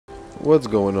What's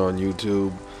going on,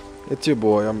 YouTube? It's your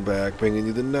boy, I'm back, bringing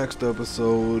you the next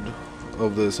episode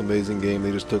of this amazing game.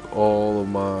 They just took all of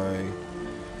my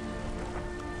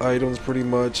items pretty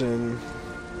much, and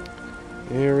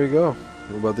here we go.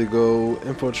 We're about to go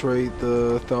infiltrate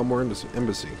the Thalmore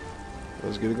embassy.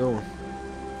 Let's get it going.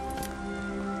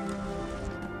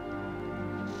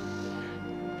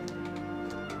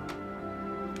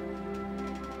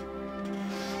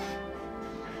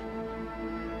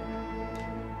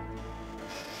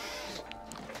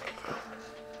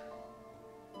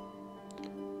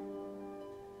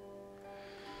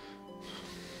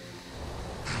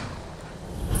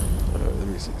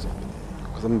 See something,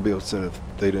 because I'm gonna be upset if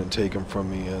they didn't take him from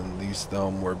me and these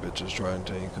thalmore bitches try and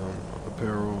take him.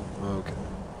 Apparel, okay.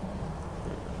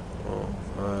 Oh,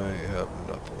 I have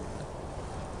nothing.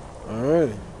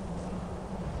 Alright.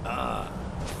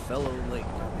 Fellow link.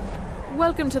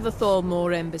 Welcome to the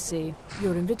Thalmore embassy.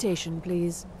 Your invitation,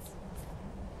 please.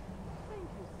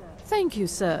 Thank you,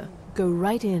 sir. Go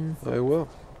right in. I will.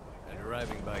 And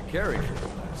arriving by carriage,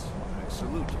 I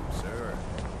salute you, sir.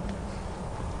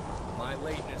 My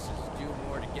lateness is due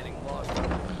more to getting lost.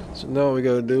 So now all we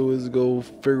gotta do is go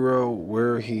figure out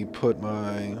where he put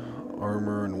my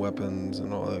armor and weapons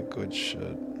and all that good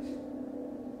shit.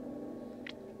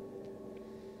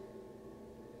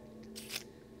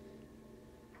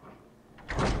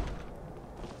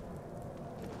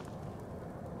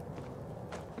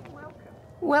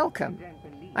 Welcome.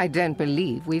 I don't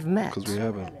believe we've met. Because we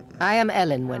haven't. I am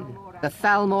Elenwen, the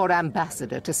Thalmore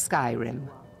ambassador to Skyrim.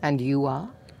 And you are?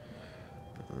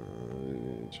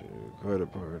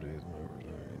 Credit parties.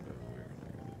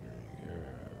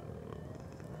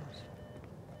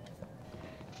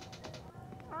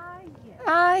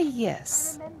 Ah,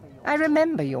 yes. I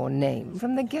remember your name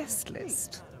from the guest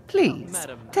list. Please,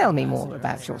 tell me more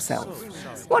about yourself.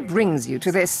 What brings you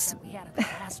to this...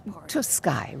 to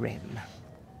Skyrim?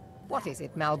 What is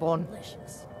it, Malborn?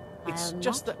 It's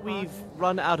just that we've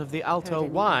run out of the Alto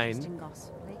wine.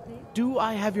 Do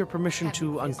I have your permission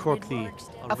to uncork the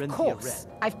Of course.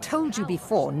 I've told you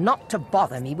before not to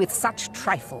bother me with such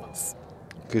trifles.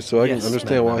 Okay, so I can Yes,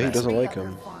 understand why he ma'am. doesnn like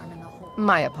him.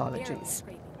 My apologies.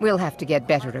 We'll have to get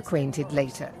better acquainted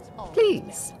later.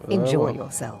 Please, enjoy well.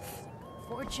 yourself.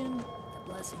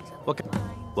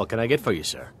 What can I get for you,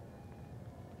 sir?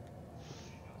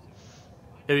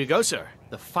 Here you go, sir.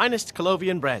 The finest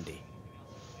Colovian brandy.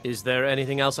 Is there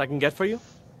anything else I can get for you?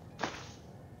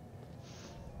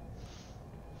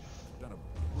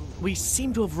 We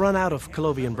seem to have run out of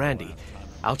Colovian brandy.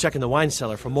 I'll check in the wine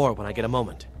cellar for more when I get a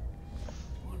moment.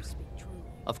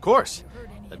 Of course.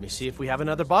 Let me see if we have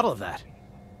another bottle of that.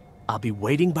 I'll be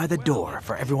waiting by the door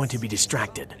for everyone to be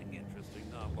distracted.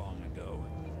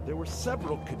 There were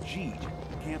several Khajiit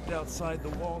camped outside the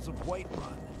walls of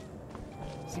Whiterun.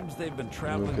 Seems they've been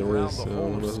traveling Okay, around the so whole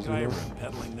of what else is there? Skyrim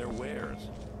peddling their wares.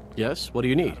 Yes, what do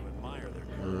you need? Admire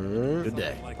their Good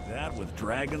day. like that with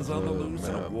dragons on the loose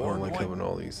and a Map. I war don't like point. having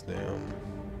all these damn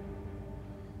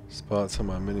spots on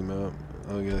my mini map.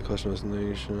 I'll get a custom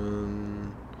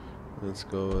destination. Let's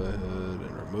go ahead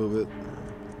and remove it.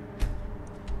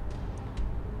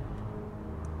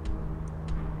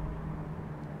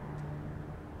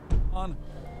 On.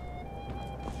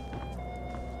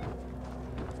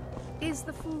 Is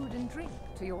the food and drink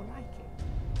to your liking?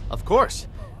 Of course.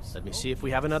 Let me see if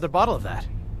we have another bottle of that.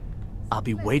 I'll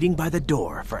be waiting by the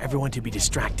door for everyone to be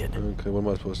distracted. Okay, what am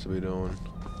I supposed to be doing?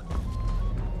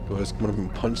 Do I just come up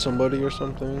and punch somebody or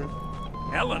something?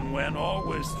 Elenwen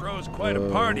always throws quite a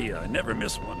party. I never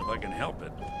miss one if I can help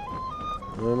it.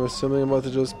 I'm assuming I'm about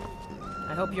to just...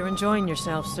 I hope you're enjoying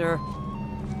yourself, sir.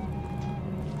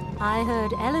 I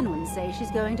heard Elenwen say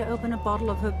she's going to open a bottle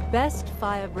of her best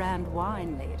firebrand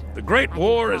wine later. The Great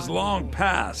War is long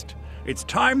past. It's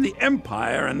time the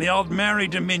Empire and the Aldmeri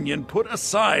Dominion put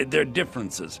aside their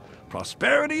differences.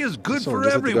 Prosperity is good Someone for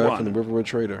just like the guy from the everyone. Riverwood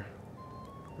Trader.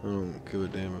 Oh,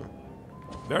 good damn it.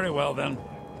 Very well, then.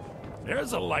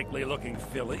 There's a likely-looking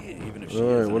filly, even if she is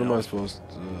Alright, an what am I elf. supposed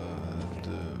to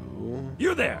do?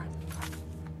 You there!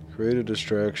 Create a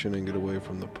distraction and get away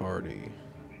from the party.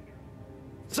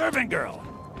 Servant girl!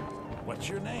 What's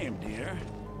your name, dear?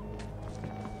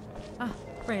 Ah,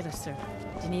 Rayla, sir.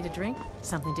 Do you need a drink?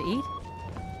 Something to eat?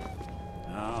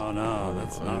 Oh, no,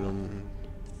 that's not... Item,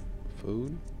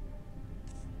 food?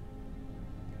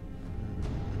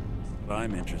 what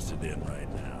I'm interested in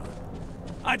right now.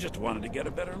 I just wanted to get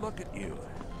a better look at you.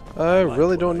 I like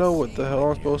really what don't I know what see. the hell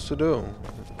I'm supposed to do.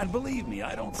 And believe me,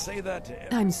 I don't say that to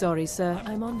everyone. I'm sorry, sir.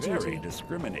 I'm on very duty.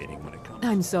 discriminating when it comes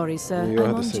I'm sorry, sir. You all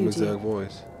I'm have the on same duty. exact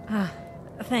voice. Ah,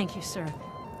 thank you, sir.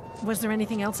 Was there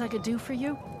anything else I could do for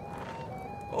you?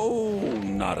 Oh,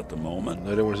 not at the moment.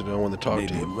 I don't want to talk to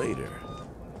Maybe you. later.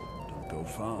 Don't go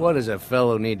far. What does a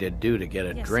fellow need to do to get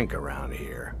a drink around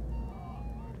here?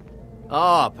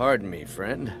 Ah, pardon me,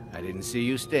 friend. I didn't see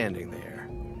you standing there.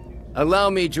 Allow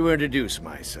me to introduce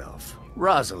myself.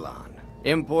 Rosalan,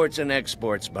 imports and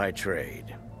exports by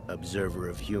trade. Observer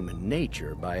of human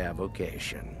nature by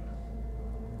avocation.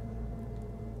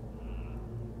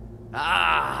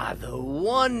 Ah, the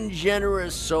one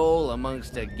generous soul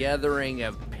amongst a gathering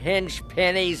of pinch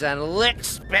pennies and lick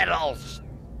spittles.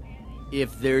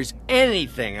 If there's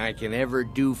anything I can ever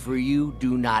do for you,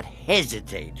 do not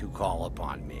hesitate to call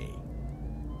upon me.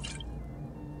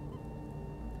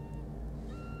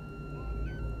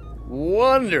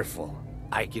 Wonderful.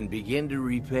 I can begin to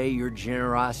repay your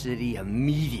generosity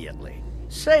immediately.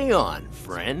 Say on,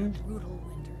 friend. Brutal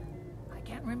winter. I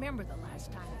can't remember the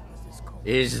last time it was this cold.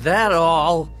 Is that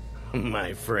all?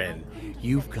 My friend,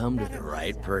 you've come to the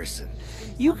right person.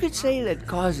 You could say that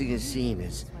causing a scene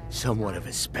is somewhat of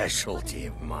a specialty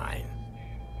of mine.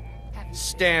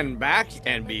 Stand back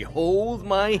and behold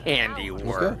my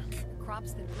handiwork.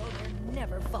 Crops that grow there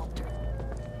never falter.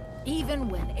 Even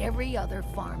when every other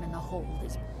farm in the hold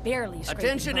is barely scraping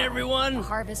Attention, by, everyone! the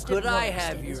harvested Could I roast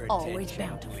have is your always attention,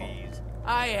 bountiful. please?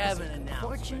 I have an announcement.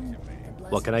 Fortune, the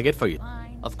What can I get for you?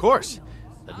 Of course.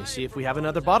 Let me see if we have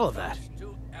another bottle of that.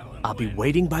 I'll be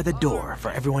waiting by the door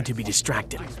for everyone to be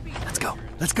distracted. Let's go.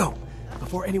 Let's go.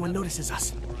 Before anyone notices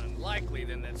us. Unlikely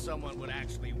then that someone would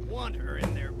actually want her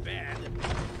in their bed.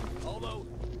 Although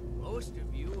most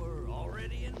of you are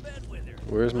already in bed with her.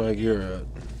 Where's my gear at?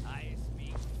 I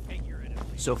speak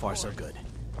figuratively. So far, so good.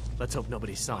 Let's hope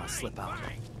nobody saw us slip out.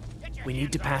 We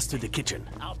need to pass through the kitchen.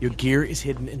 Your gear is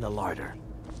hidden in the larder.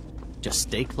 Just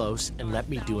stay close and let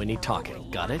me do any talking.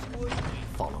 Got it?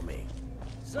 Follow me.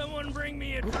 Someone bring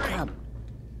me a drink.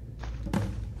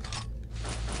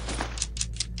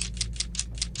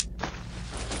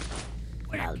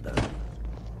 Albert,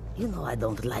 you know I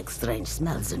don't like strange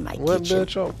smells in my What, kitchen.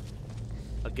 bitch? Oh,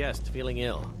 A guest feeling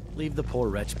ill. Leave the poor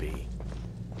wretch be.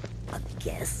 A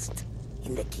guest?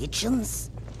 In the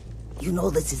kitchens? You know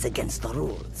this is against the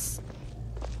rules.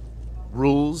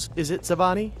 Rules, is it,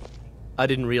 Savani? I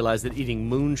didn't realize that eating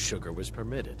moon sugar was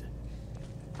permitted.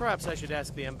 Perhaps I should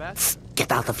ask the ambassador.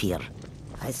 Get out of here.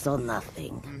 I saw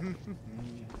nothing.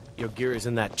 Your gear is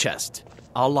in that chest.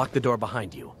 I'll lock the door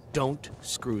behind you. Don't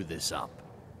screw this up.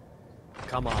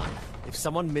 Come on. If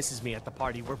someone misses me at the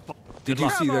party, we're Did you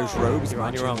see those robes You're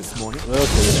on your marching own this morning? okay,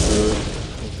 screw it.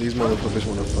 If these motherfuckers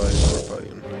want to fight, we're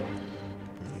fighting.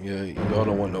 Yeah, y'all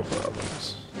don't want no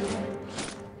problems.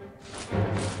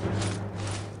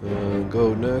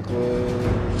 Gold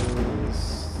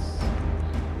necklace.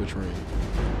 Which ring?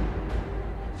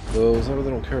 Bows. I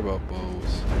really don't care about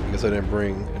bows. I guess I didn't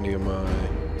bring any of my.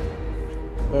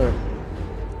 Alright.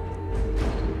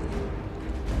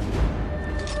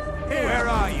 Where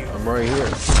are you? I'm right here.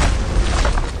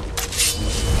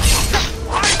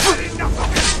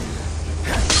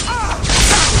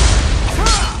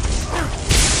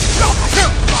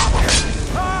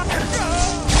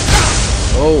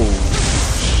 Oh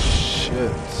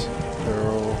shit,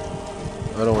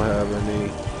 Pearl. I don't have any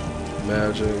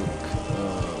magic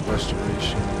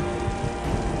restoration.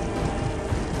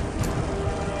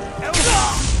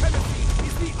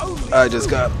 I just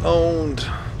got owned.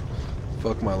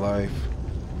 Fuck my life.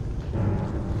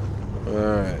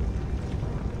 Alright.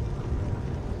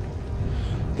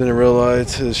 Didn't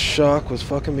realize his shock was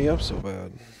fucking me up so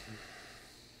bad.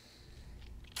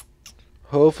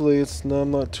 Hopefully it's not,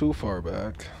 I'm not too far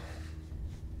back.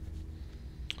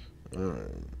 Alright.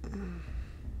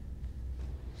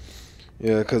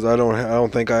 Yeah, because I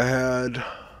don't think I had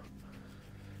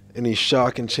any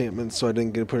shock enchantments, so I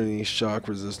didn't get to put any shock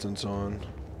resistance on.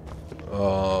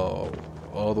 Oh,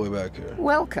 all the way back here.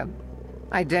 Welcome.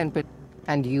 I don't but...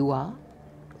 And you are?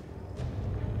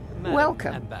 Madam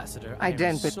Welcome. Ambassador, I am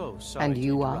don't but... so sorry And to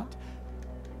you are? interrupt.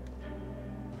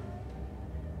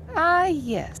 Ah,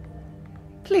 yes.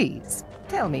 Please,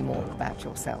 tell me more about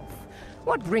yourself.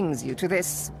 What brings you to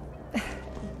this...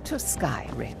 to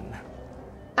Skyrim?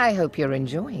 I hope you're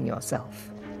enjoying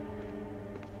yourself.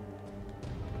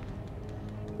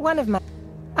 One of my...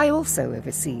 I also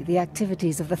oversee the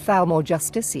activities of the Thalmore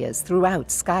Justiciars throughout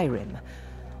Skyrim.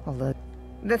 Although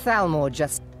the Thalmore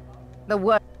the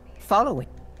word following.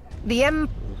 The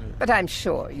But I'm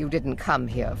sure you didn't come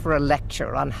here for a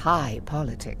lecture on high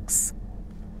politics.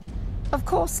 Of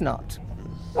course not.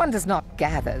 One does not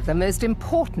gather the most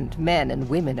important men and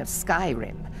women of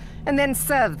Skyrim and then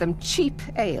serve them cheap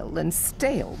ale and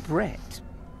stale bread.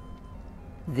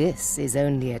 This is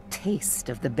only a taste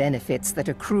of the benefits that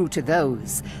accrue to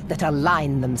those that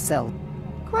align themselves.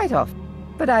 Quite often.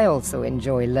 But I also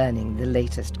enjoy learning the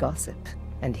latest gossip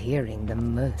and hearing the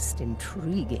most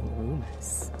intriguing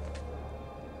rumors.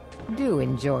 Do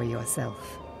enjoy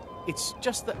yourself. It's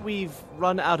just that we've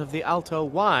run out of the Alto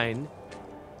wine.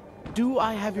 Do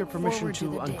I have your permission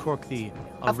to uncork the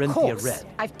Of Arinthia course. Red?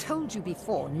 I've told you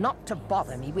before not to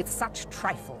bother me with such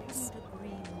trifles.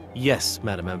 Yes,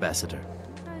 Madam Ambassador.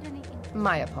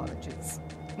 My apologies.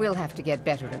 We'll have to get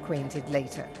better acquainted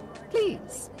later.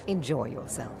 Please, enjoy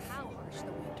yourself.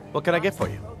 What can I get for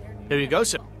you? Here you go,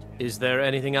 sir. Is there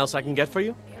anything else I can get for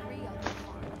you?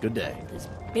 Good day.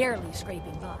 Barely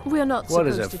scraping by. We're not What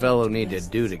does supposed a to fellow talk to need to guests.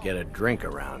 do to get a drink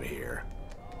around here?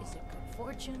 Is it good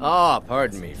fortune? Ah,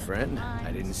 pardon me, friend.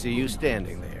 I didn't see you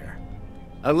standing there.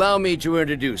 Allow me to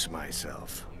introduce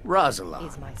myself.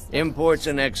 Rosalind, imports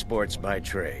and exports by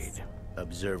trade.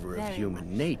 Observer of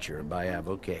human nature by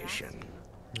avocation.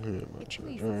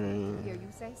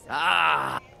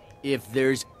 Ah, if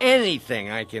there's anything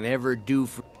I can ever do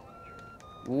for...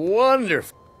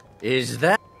 Wonderful. Is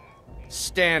that...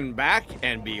 Stand back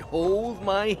and behold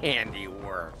my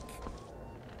handiwork.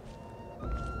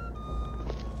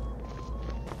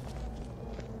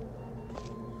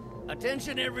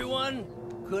 Attention, everyone.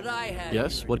 Could I have...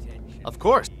 Yes, what? Of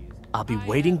course. I'll be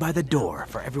waiting by the door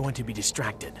for everyone to be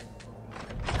distracted.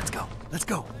 Let's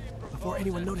go, before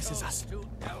anyone notices us.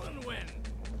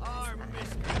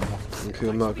 Okay,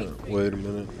 I'm not gonna... Wait a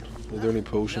minute. Are there any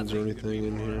potions or anything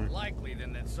in here?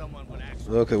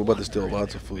 Okay, we're about to steal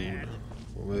lots of food.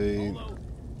 Wait.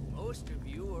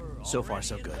 So far,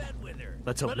 so good.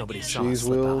 Let's hope nobody saw us Cheese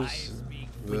slip out. wheels?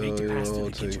 We need to pass through I'll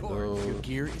the take kitchen. Your those.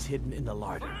 gear is hidden in the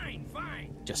larder.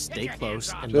 Just stay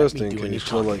close and Just let me in do any case,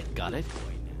 you know, talking. like... Got it?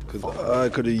 Because I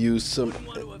could have used some...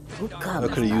 I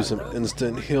could have used some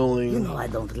instant healing. You know I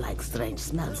don't like strange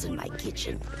smells in my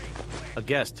kitchen. A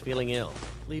guest feeling ill.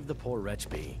 Leave the poor wretch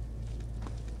be.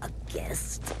 A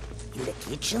guest? In the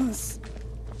kitchens?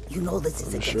 You know this is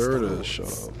I'm against sure the it is. rules.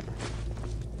 Shut up.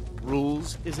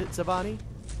 Rules, is it, Zavani?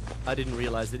 I didn't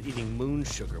realize that eating moon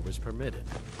sugar was permitted.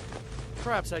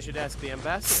 Perhaps I should ask the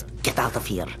ambassador. Get out of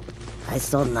here. I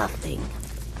saw nothing.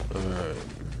 Alright.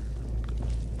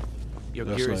 Your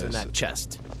That's gear is in nice. that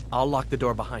chest. I'll lock the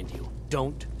door behind you.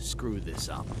 Don't screw this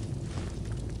up.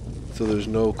 So there's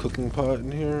no cooking pot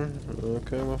in here?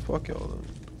 Okay, well fuck y'all then.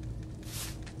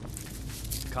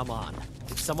 Come on.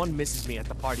 If someone misses me at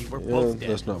the party, we're Yeah, both dead.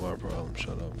 that's not my problem.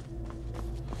 Shut up.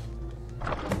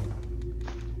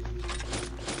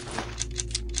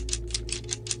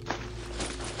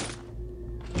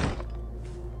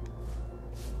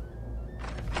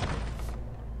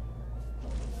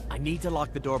 I need to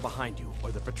lock the door behind you,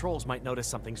 or the patrols might notice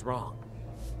something's wrong.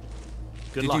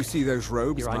 Good Did luck. you see those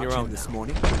robes You're on your marching own this now.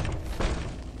 morning?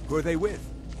 Who are they with?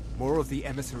 More of the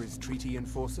emissaries' treaty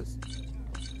enforcers?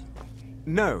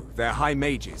 No, they're high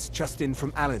mages, just in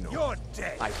from Alinor. You're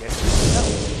dead. I guess.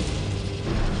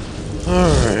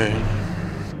 Alright.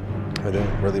 I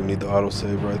didn't really need the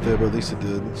autosave right there, but at least it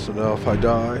did. So now if I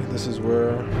die, this is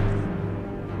where...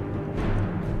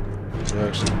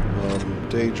 Actually,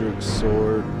 Daedric's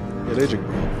sword. Yeah, Daedric,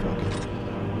 bro. Fuck it.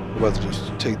 I'm about to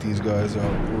just take these guys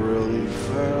out really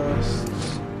fast.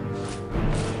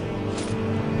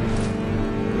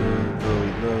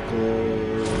 Gold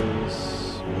necklace.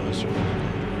 Master of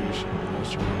Regeneration.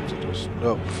 Master of Antidote.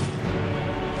 No.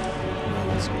 Now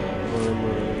let's go.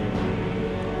 Armor.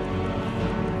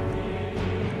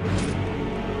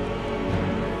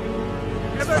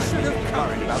 Never should have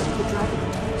come about the dragon.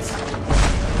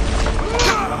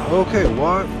 Okay,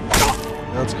 what?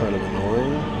 That's kind of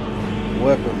annoying.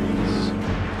 Weapons.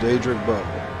 Daedric bow.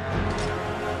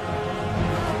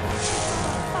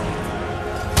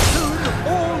 Soon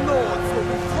all lords will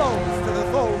be thrones to the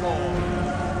thalmore.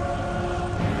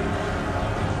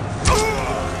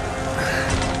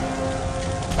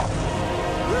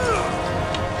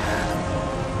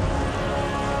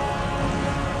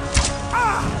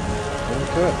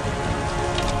 Okay.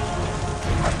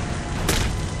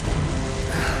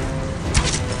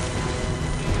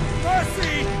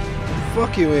 Mercy!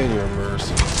 Fuck you and your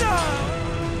mercy.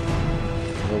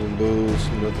 Golden boots,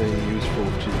 nothing useful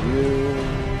to you.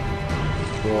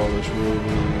 Flawless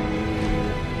ruby.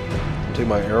 I'll take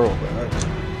my arrow back.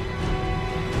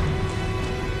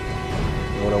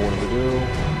 Know what I wanted to do.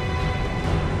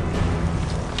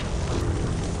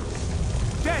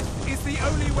 Death is the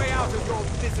only way out of your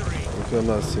misery. Okay, I'm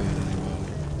not seeing anybody.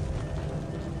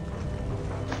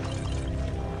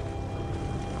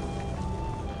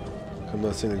 I'm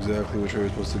not seeing exactly which way we're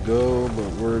supposed to go, but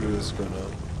we're just gonna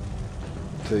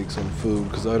take some food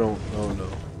because I don't know.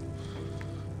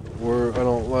 Or I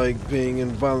don't like being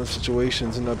in violent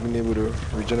situations and not being able to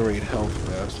regenerate health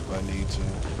fast if I need to.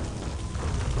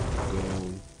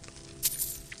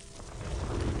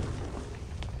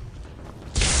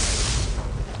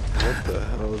 What the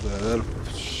hell is that? Is that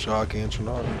a shock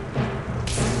astronaut?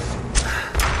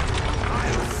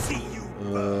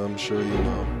 I'm sure you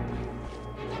will.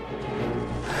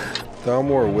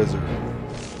 Thalmore wizard.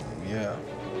 Yeah.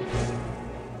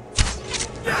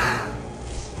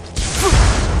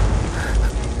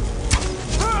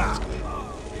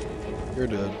 You're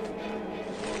dead.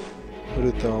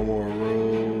 Hooded thalmore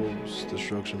robes.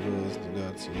 Destruction vest.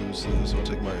 That's useless. I'll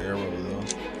take my arrow though.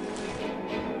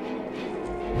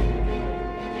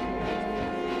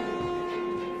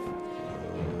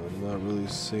 Really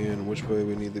seeing which way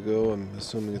we need to go. I'm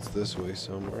assuming it's this way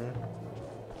somewhere.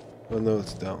 Oh no,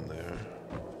 it's down there.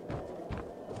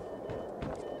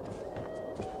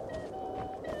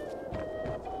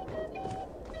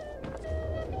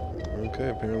 Okay,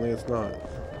 apparently it's not.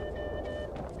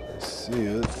 I see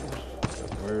it.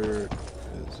 Where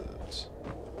is it?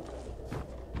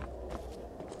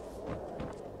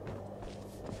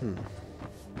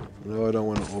 No, I don't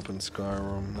want to open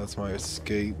Skyrim. That's my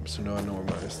escape, so now I know where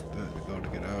to go to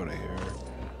get out of here.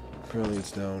 Apparently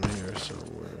it's down here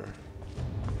somewhere.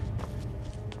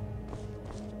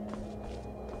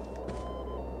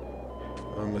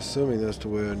 I'm assuming that's the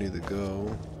way I need to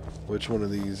go. Which one of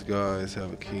these guys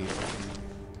have a key?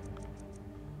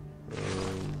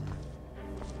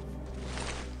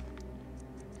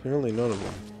 Apparently none of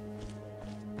them.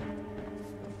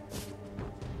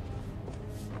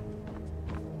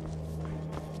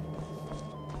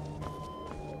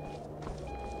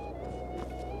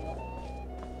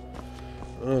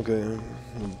 Okay,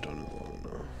 I'm done it long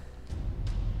enough.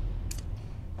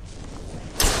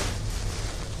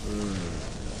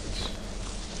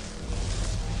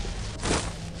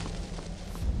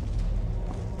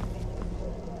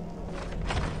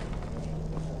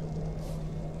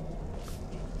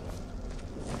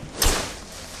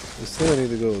 They say I need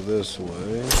to go this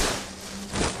way,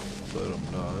 but I'm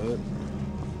not.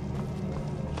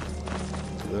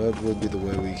 That would be the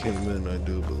way we came in, I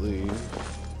do believe.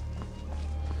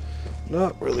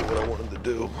 Not really what I wanted to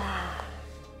do.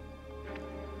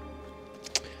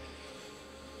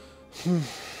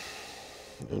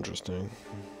 Interesting.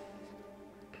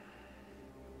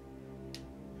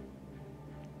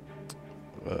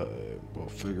 We'll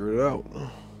figure it out.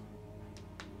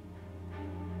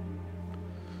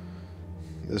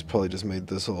 This probably just made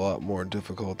this a lot more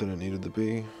difficult than it needed to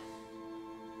be.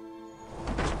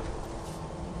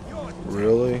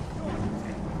 Really?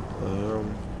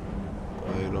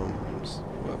 Items,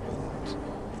 weapons.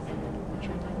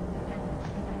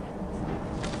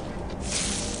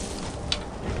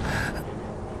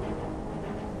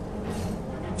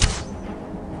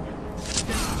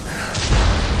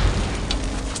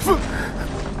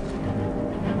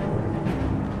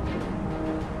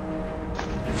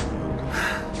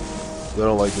 I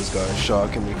don't like this guy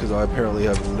shocking me because I apparently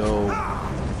have no...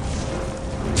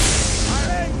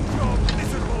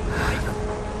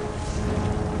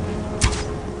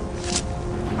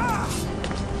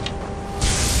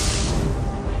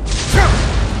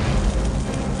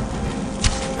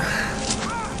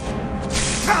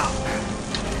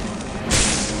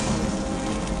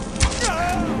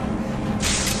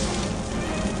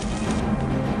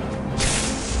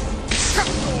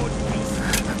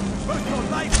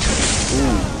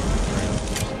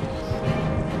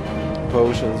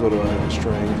 Potions, what do I have?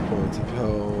 Strength, points of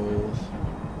health.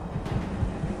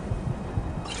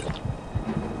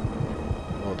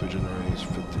 Health regenerates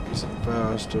 50%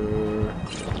 faster.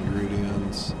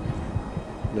 Ingredients.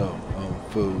 No,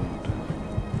 food.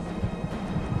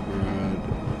 Bread.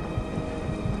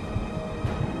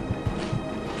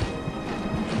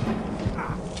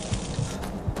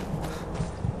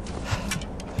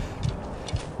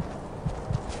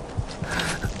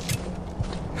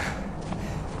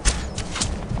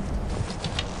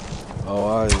 Oh,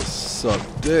 I suck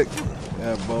dick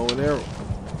at bow and arrow.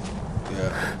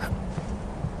 Yeah.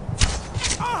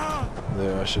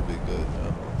 There, I should be good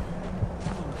now.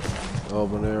 Bow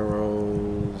and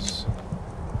arrows.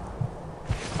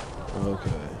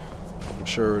 Okay. I'm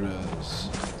sure it is.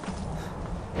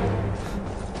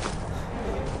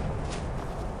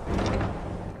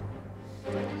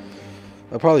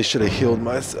 I probably should have healed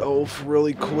myself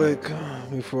really quick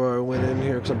before I went in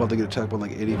here, because I'm about to get attacked by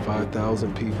like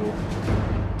 85,000 people.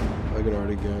 I can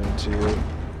already guarantee it.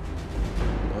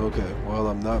 Okay, well,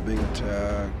 I'm not being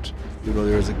attacked. You know,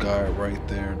 there's a guy right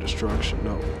there. Destruction,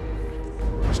 no.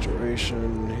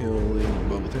 Restoration, healing,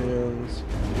 both hands.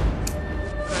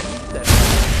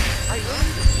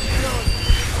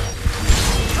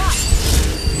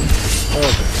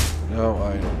 Okay, now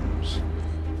items.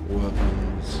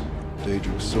 Weapons.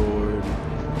 Daedric sword.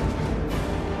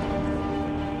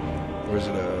 Where's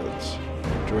it at?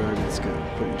 Dragon skin.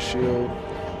 Put your shield.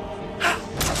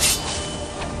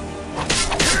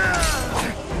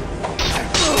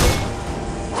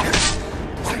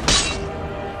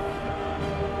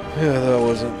 Yeah, that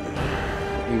wasn't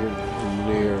even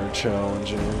near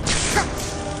challenging.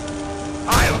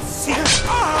 I'll see.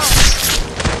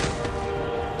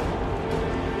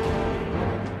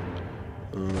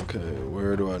 Okay,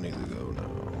 where do I need to go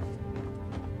now?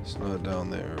 It's not down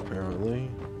there, apparently.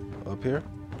 Up here?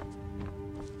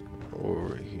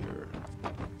 Or here?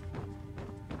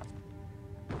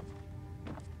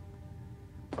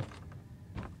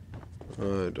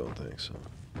 I don't think so.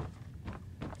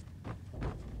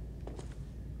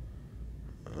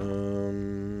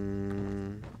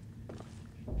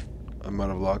 I'm out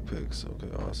of lockpicks.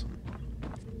 Okay, awesome.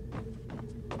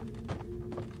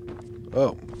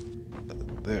 Oh,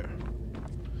 there.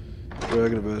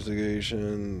 Dragon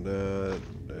investigation. That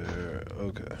there.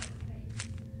 Okay.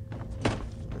 I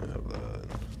have that.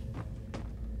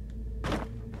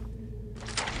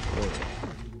 Oh.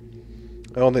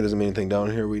 I don't think there's anything down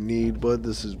here we need, but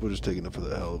this is we're just taking it for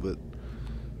the hell of it.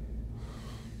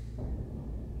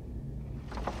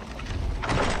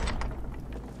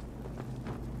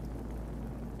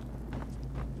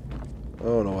 I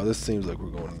don't know why this seems like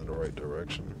we're going in the right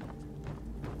direction.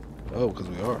 Oh, because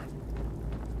we are.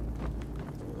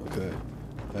 Okay.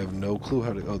 I have no clue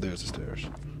how to... Oh, there's the stairs.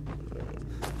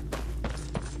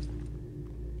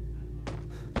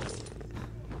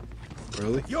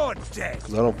 Really? You're dead.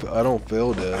 I don't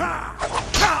feel dead.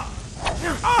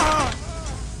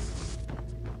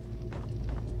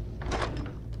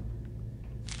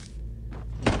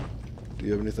 Do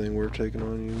you have anything worth taking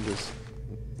on you? Just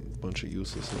a bunch of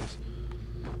uselessness.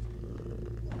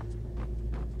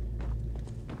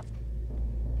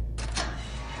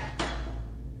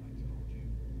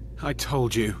 I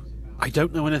told you. I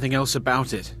don't know anything else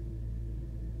about it.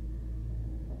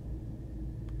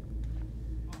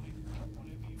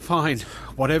 Fine,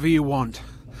 whatever you want.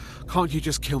 Can't you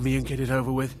just kill me and get it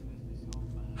over with?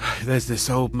 There's this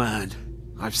old man.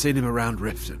 I've seen him around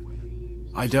Riften.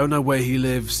 I don't know where he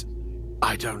lives.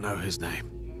 I don't know his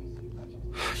name.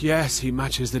 Yes, he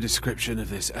matches the description of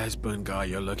this Esbern guy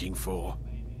you're looking for.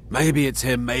 Maybe it's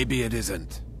him, maybe it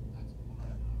isn't.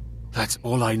 That's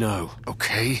all I know,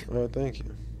 okay? Alright, thank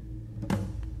you.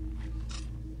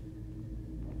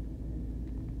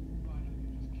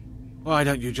 Why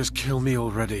don't you just kill me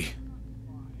already?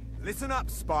 Listen up,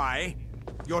 spy.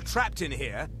 You're trapped in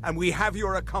here, and we have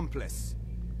your accomplice.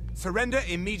 Surrender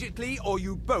immediately, or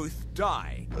you both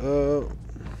die.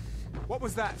 What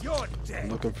was that? You're dead.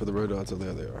 I'm looking for the red dots. Oh,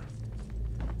 there they are.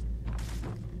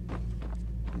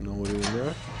 Nobody in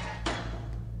there?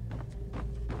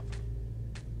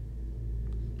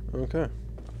 Okay.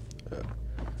 Yeah.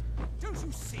 Don't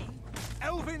you see?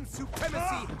 Elven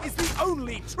supremacy is the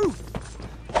only truth.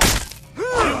 You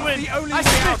win. The only way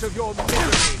out of your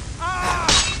misery.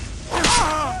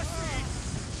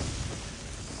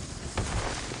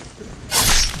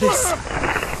 This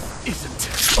isn't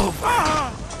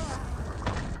over.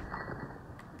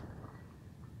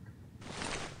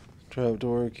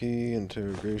 Trapdoor key,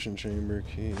 interrogation chamber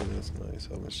key. That's nice.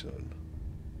 How much done?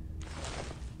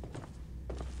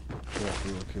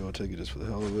 Okay, I'll take it just for the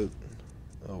hell of it.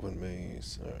 Elven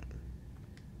maze. Alright.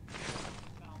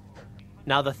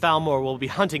 Now the Thalmore will be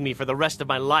hunting me for the rest of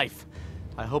my life.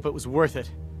 I hope it was worth it.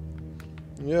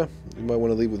 Yeah, you might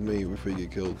want to leave with me before you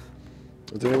get killed.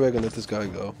 Is there any way I can let this guy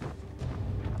go?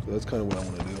 So that's kind of what I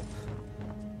want to do.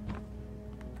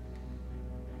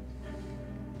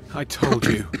 I told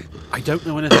you. I don't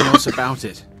know anything else about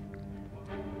it.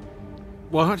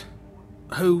 What?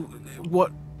 Who?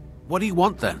 What do you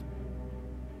want then?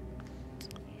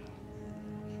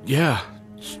 Yeah,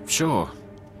 sure.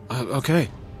 Okay.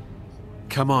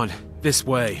 Come on, this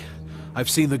way. I've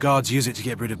seen the guards use it to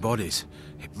get rid of bodies.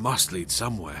 It must lead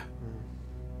somewhere.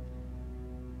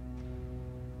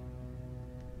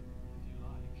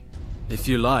 If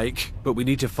you like, but we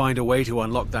need to find a way to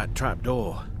unlock that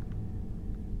trapdoor.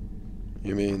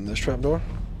 You mean this trapdoor?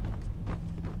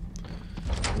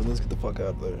 Well, let's get the fuck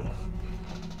out of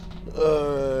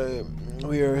there.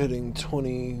 We are hitting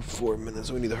 24 minutes.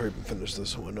 We need to hurry up and finish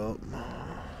this one up.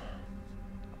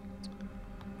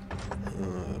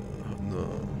 No.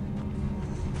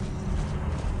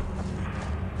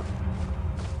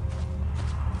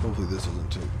 Hopefully this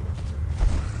isn't too good.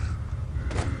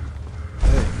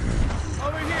 Hey.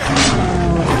 Over here.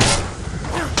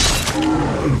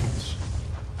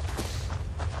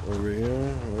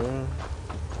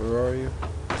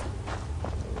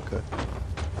 Okay.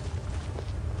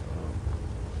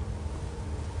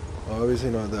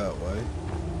 Obviously not that way.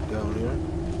 Down here.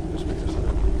 That's what you're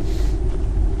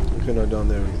saying. Okay, not down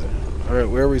there either. Alright,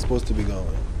 where are we supposed to be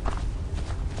going?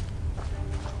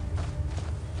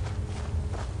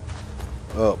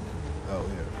 Oh, out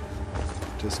here.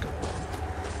 Disco.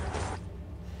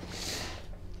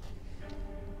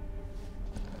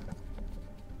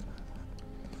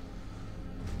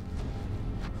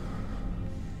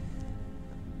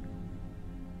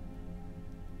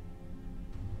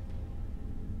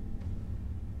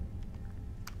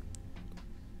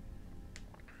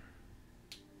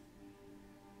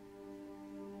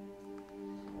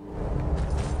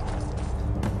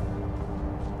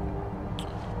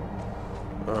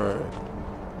 Alright,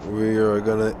 we are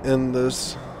gonna end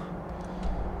this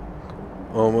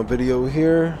video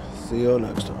here. See y'all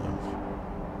next time.